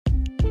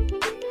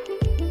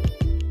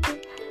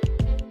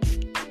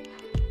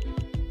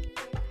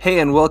Hey,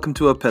 and welcome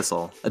to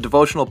Epistle, a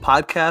devotional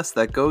podcast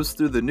that goes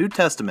through the New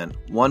Testament,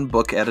 one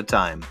book at a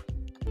time.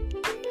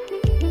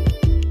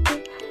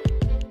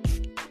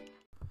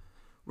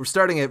 We're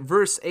starting at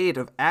verse 8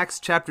 of Acts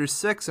chapter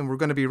 6, and we're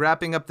going to be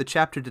wrapping up the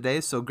chapter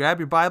today, so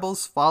grab your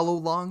Bibles, follow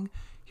along.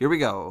 Here we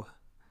go.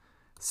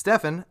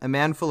 Stephen, a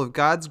man full of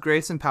God's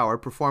grace and power,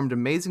 performed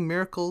amazing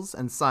miracles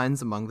and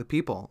signs among the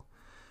people.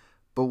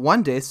 But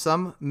one day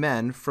some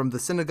men from the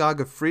synagogue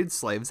of freed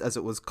slaves, as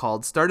it was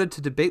called, started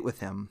to debate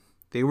with him.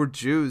 They were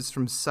Jews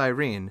from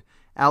Cyrene,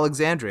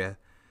 Alexandria,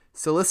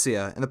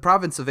 Cilicia, and the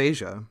province of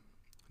Asia.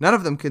 None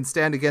of them could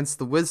stand against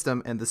the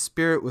wisdom and the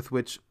spirit with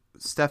which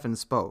Stephen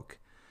spoke.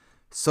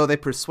 So they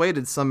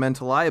persuaded some men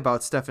to lie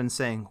about Stephen,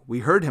 saying,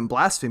 "We heard him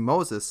blaspheme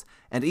Moses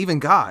and even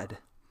God."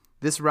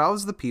 This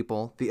roused the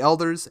people, the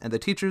elders, and the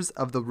teachers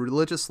of the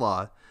religious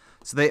law.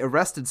 So they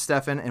arrested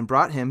Stephen and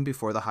brought him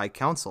before the high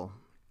council.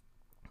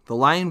 The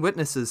lying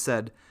witnesses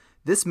said,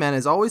 "This man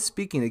is always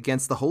speaking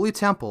against the holy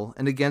temple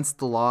and against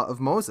the law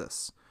of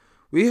Moses.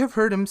 We have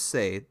heard him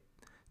say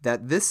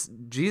that this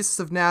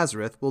Jesus of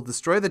Nazareth will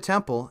destroy the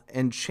temple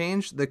and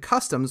change the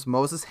customs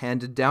Moses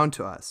handed down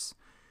to us."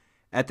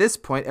 At this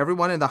point,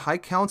 everyone in the high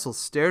council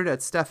stared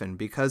at Stephen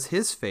because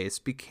his face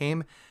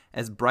became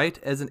as bright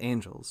as an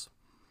angel's.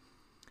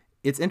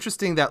 It's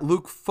interesting that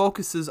Luke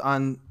focuses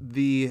on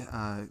the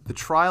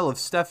trial of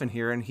Stephen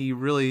here, and he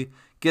really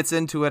gets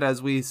into it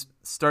as we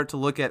start to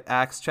look at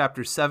Acts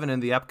chapter 7 in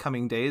the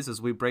upcoming days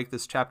as we break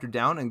this chapter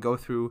down and go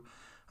through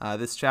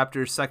this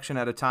chapter section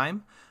at a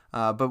time.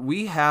 But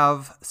we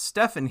have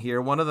Stephen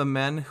here, one of the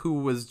men who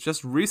was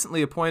just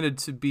recently appointed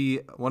to be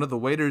one of the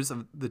waiters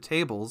of the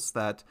tables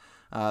that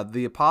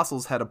the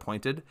apostles had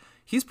appointed.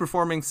 He's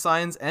performing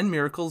signs and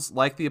miracles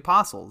like the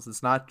apostles.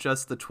 It's not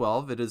just the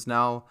 12. It is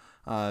now,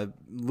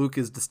 Luke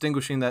is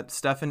distinguishing that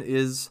Stephen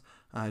is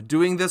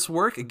doing this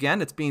work.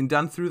 Again, it's being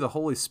done through the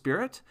Holy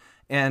Spirit.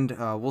 And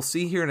we'll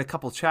see here in a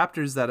couple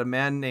chapters that a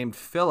man named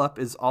Philip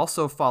is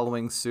also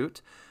following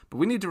suit. But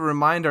we need to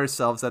remind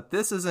ourselves that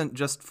this isn't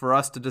just for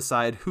us to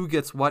decide who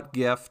gets what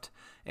gift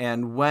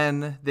and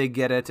when they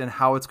get it and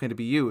how it's going to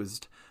be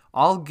used.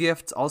 All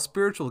gifts, all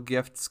spiritual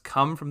gifts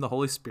come from the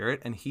Holy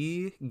Spirit, and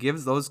he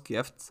gives those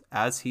gifts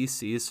as he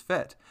sees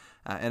fit.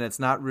 And it's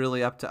not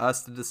really up to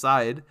us to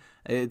decide.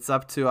 It's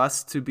up to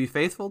us to be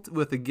faithful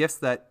with the gifts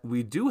that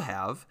we do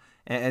have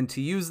and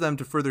to use them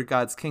to further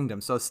God's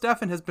kingdom. So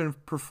Stephen has been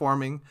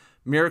performing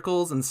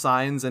miracles and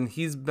signs, and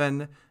he's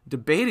been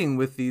debating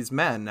with these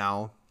men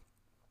now.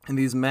 And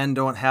these men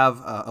don't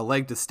have a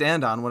leg to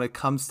stand on when it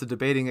comes to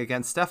debating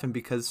against Stephen,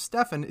 because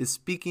Stephen is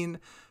speaking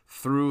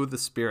through the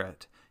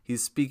Spirit.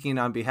 He's speaking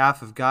on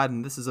behalf of God,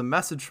 and this is a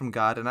message from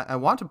God. And I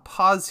want to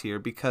pause here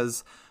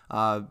because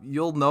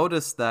you'll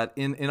notice that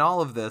in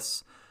all of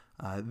this,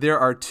 there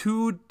are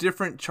two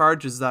different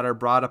charges that are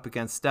brought up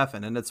against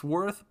Stephen. And it's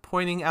worth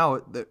pointing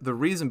out that the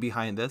reason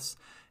behind this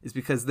is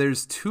because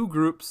there's two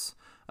groups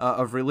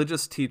of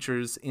religious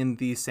teachers in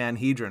the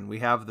Sanhedrin. We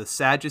have the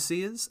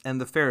Sadducees and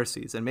the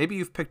Pharisees. And maybe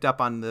you've picked up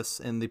on this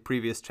in the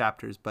previous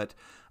chapters, but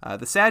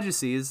the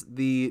Sadducees,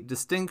 the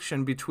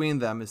distinction between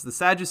them is the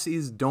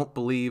Sadducees don't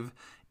believe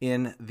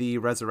in the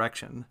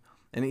resurrection.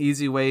 An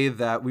easy way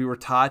that we were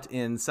taught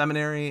in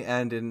seminary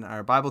and in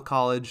our Bible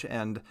college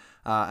and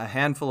a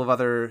handful of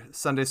other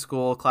Sunday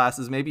school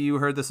classes. Maybe you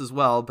heard this as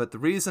well, but the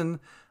reason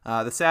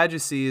the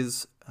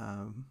Sadducees,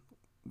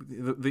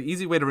 the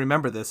easy way to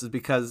remember this is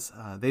because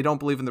they don't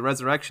believe in the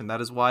resurrection.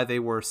 That is why they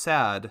were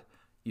sad,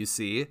 you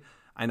see.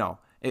 I know.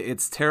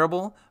 It's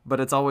terrible, but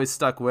it's always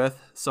stuck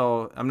with.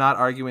 So I'm not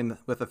arguing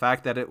with the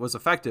fact that it was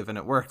effective and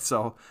it worked.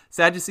 So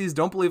Sadducees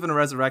don't believe in a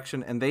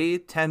resurrection, and they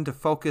tend to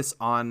focus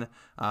on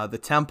the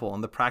temple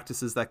and the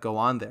practices that go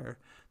on there.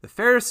 The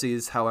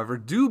Pharisees, however,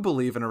 do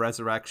believe in a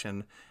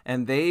resurrection,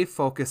 and they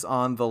focus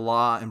on the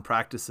law and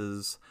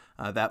practices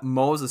that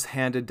Moses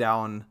handed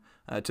down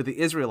to the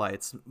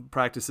Israelites,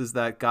 practices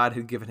that God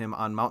had given him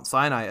on Mount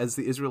Sinai as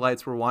the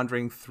Israelites were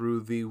wandering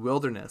through the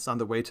wilderness on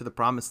the way to the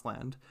Promised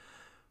Land.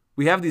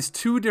 We have these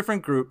two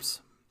different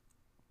groups,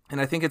 and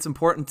I think it's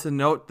important to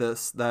note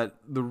this, that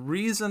the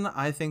reason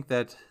I think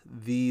that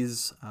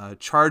these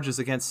charges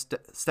against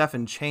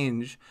Stephen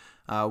change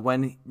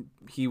when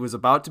he was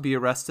about to be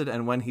arrested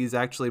and when he's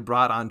actually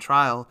brought on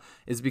trial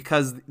is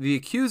because the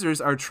accusers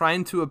are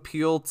trying to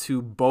appeal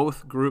to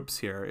both groups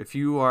here. If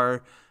you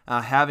are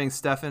having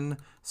Stephen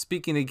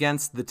speaking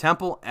against the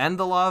temple and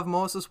the law of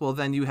Moses, well,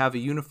 then you have a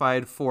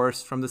unified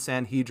force from the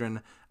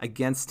Sanhedrin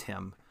against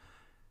him.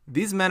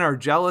 These men are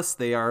jealous,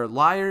 they are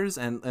liars,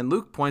 and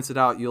Luke points it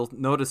out. You'll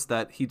notice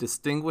that he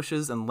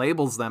distinguishes and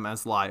labels them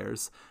as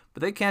liars,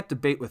 but they can't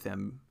debate with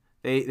him.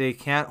 They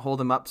can't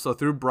hold him up, so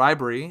through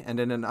bribery and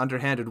in an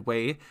underhanded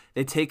way,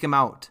 they take him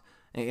out.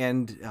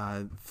 And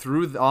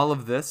through all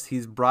of this,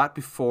 he's brought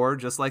before,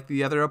 just like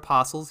the other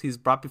apostles, he's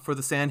brought before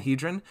the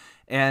Sanhedrin,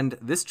 and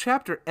this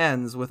chapter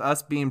ends with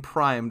us being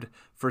primed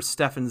for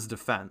Stephen's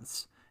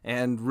defense.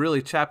 And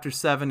really, chapter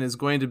 7 is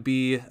going to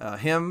be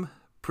him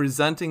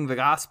presenting the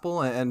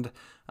gospel and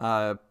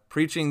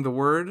preaching the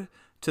word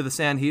to the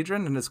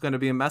Sanhedrin, and it's going to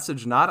be a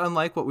message not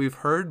unlike what we've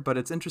heard, but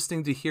it's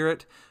interesting to hear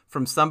it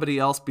from somebody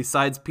else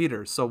besides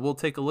Peter. So we'll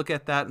take a look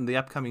at that in the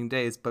upcoming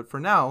days. But for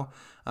now,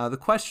 the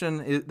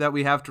question that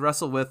we have to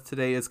wrestle with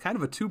today is kind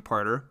of a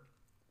two-parter,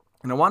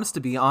 and I want us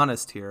to be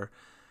honest here.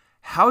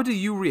 How do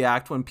you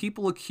react when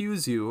people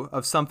accuse you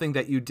of something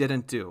that you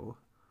didn't do?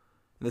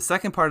 And the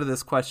second part of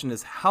this question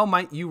is, how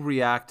might you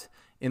react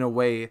in a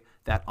way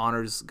that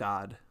honors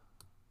God?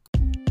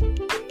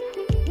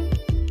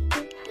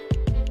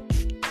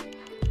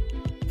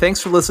 Thanks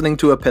for listening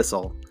to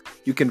Epistle.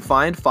 You can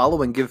find,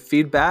 follow, and give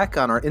feedback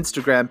on our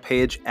Instagram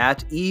page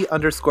at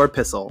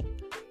 @e_pistle.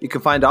 You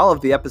can find all of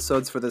the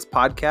episodes for this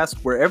podcast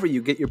wherever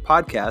you get your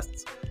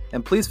podcasts,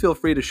 and please feel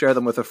free to share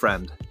them with a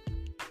friend.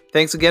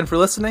 Thanks again for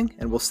listening,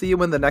 and we'll see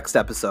you in the next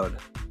episode.